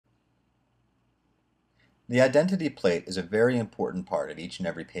The identity plate is a very important part of each and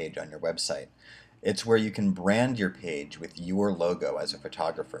every page on your website. It's where you can brand your page with your logo as a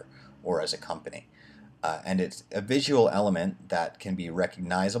photographer or as a company. And it's a visual element that can be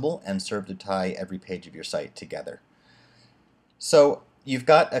recognizable and serve to tie every page of your site together. So you've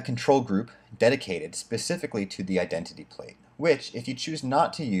got a control group dedicated specifically to the identity plate, which if you choose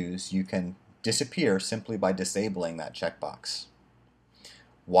not to use, you can disappear simply by disabling that checkbox.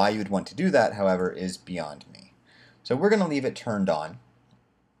 Why you'd want to do that, however, is beyond me. So we're going to leave it turned on.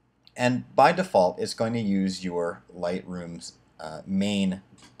 And by default, it's going to use your Lightroom's main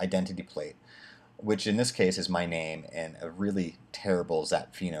identity plate, which in this case is my name in a really terrible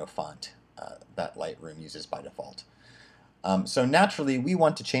Zapfino font that Lightroom uses by default. So naturally, we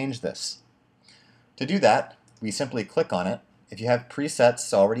want to change this. To do that, we simply click on it. If you have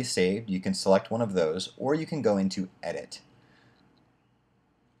presets already saved, you can select one of those, or you can go into Edit.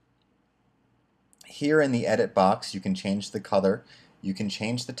 Here in the Edit box, you can change the color, you can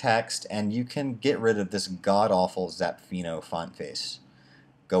change the text, and you can get rid of this god-awful Zapfino font face.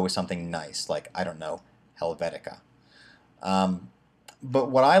 Go with something nice, like, I don't know, Helvetica.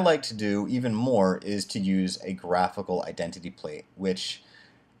 But what I like to do even more is to use a graphical identity plate, which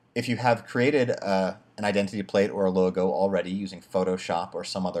if you have created an identity plate or a logo already using Photoshop or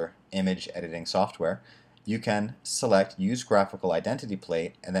some other image editing software, you can select Use Graphical Identity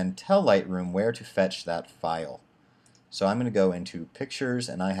Plate and then tell Lightroom where to fetch that file. So I'm going to go into Pictures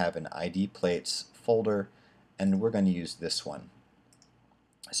and I have an ID Plates folder and we're going to use this one.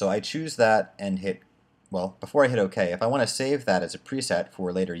 So I choose that and hit, well, before I hit OK, if I want to save that as a preset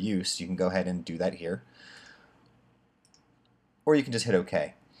for later use, you can go ahead and do that here. Or you can just hit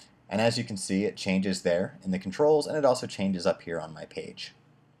OK. And as you can see, it changes there in the controls, and it also changes up here on my page.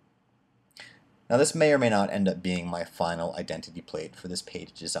 Now this may or may not end up being my final identity plate for this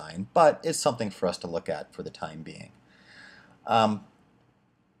page design, but it's something for us to look at for the time being.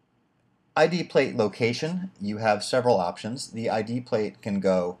 ID plate location, you have several options. The ID plate can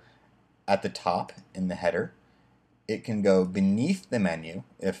go at the top in the header. It can go beneath the menu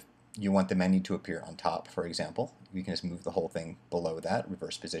if you want the menu to appear on top, for example. You can just move the whole thing below that,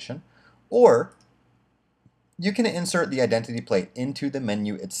 reverse position. Or you can insert the identity plate into the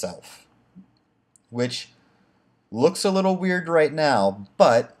menu itself, which looks a little weird right now,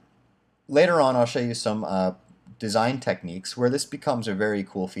 but later on I'll show you some design techniques where this becomes a very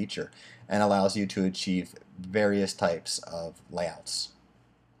cool feature and allows you to achieve various types of layouts.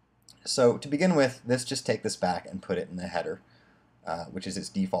 So to begin with, let's just take this back and put it in the header, which is its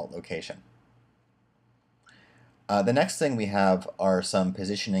default location. The next thing we have are some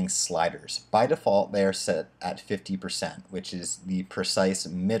positioning sliders. By default, they are set at 50%, which is the precise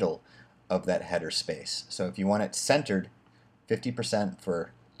middle of that header space. So if you want it centered, 50%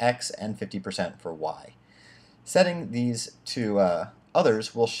 for X and 50% for Y. Setting these to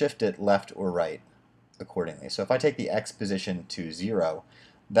others will shift it left or right accordingly. So if I take the X position to 0,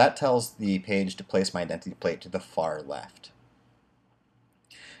 that tells the page to place my identity plate to the far left.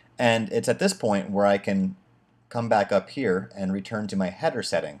 And it's at this point where I can come back up here and return to my header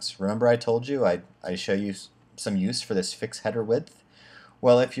settings. Remember I told you I show you some use for this fixed header width?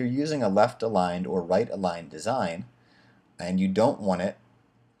 Well, if you're using a left-aligned or right-aligned design and you don't want it,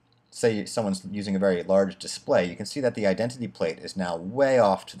 say someone's using a very large display, you can see that the identity plate is now way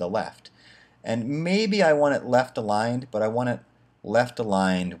off to the left. And maybe I want it left-aligned, but I want it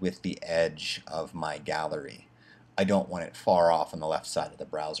left-aligned with the edge of my gallery. I don't want it far off on the left side of the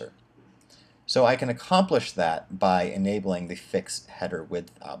browser. So I can accomplish that by enabling the fixed header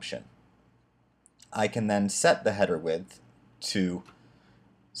width option. I can then set the header width to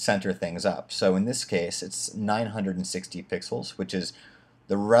center things up. So in this case, it's 960 pixels, which is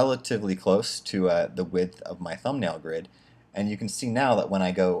relatively close to the width of my thumbnail grid. And you can see now that when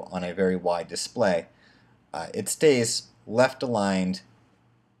I go on a very wide display, it stays left aligned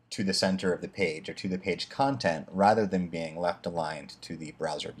to the center of the page or to the page content rather than being left aligned to the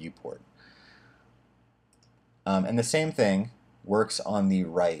browser viewport. And the same thing works on the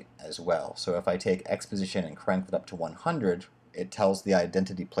right as well. So if I take X position and crank it up to 100, it tells the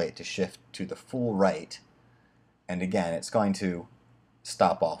identity plate to shift to the full right. And again, it's going to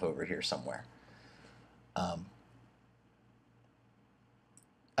stop off over here somewhere.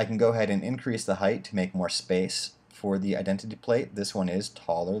 I can go ahead and increase the height to make more space for the identity plate. This one is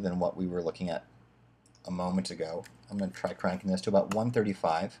taller than what we were looking at a moment ago. I'm going to try cranking this to about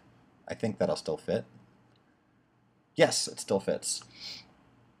 135. I think that'll still fit. Yes, it still fits.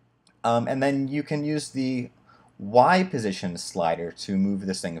 And then you can use the Y position slider to move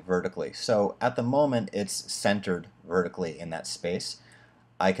this thing vertically. So at the moment it's centered vertically in that space.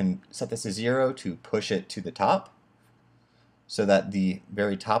 I can set this to 0 to push it to the top, so that the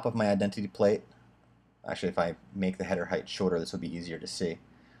very top of my identity plate, actually if I make the header height shorter, this will be easier to see.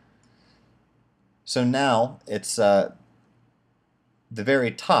 So now it's the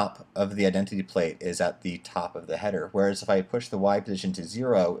very top of the identity plate is at the top of the header, whereas if I push the Y position to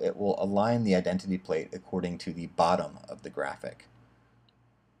 0, it will align the identity plate according to the bottom of the graphic.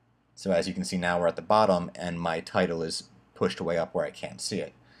 So as you can see, now we're at the bottom and my title is pushed way up where I can't see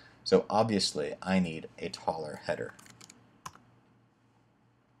it. So obviously I need a taller header.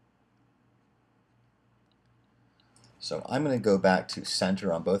 So I'm going to go back to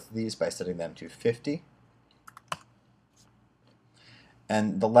center on both of these by setting them to 50.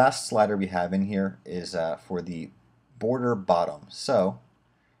 And the last slider we have in here is for the border bottom. So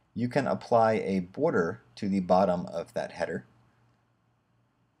you can apply a border to the bottom of that header.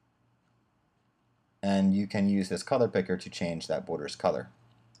 And you can use this color picker to change that border's color.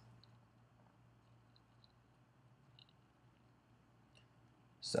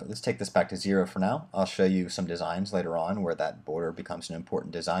 So let's take this back to 0 for now. I'll show you some designs later on where that border becomes an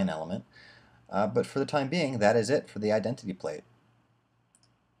important design element. But for the time being, that is it for the identity plate.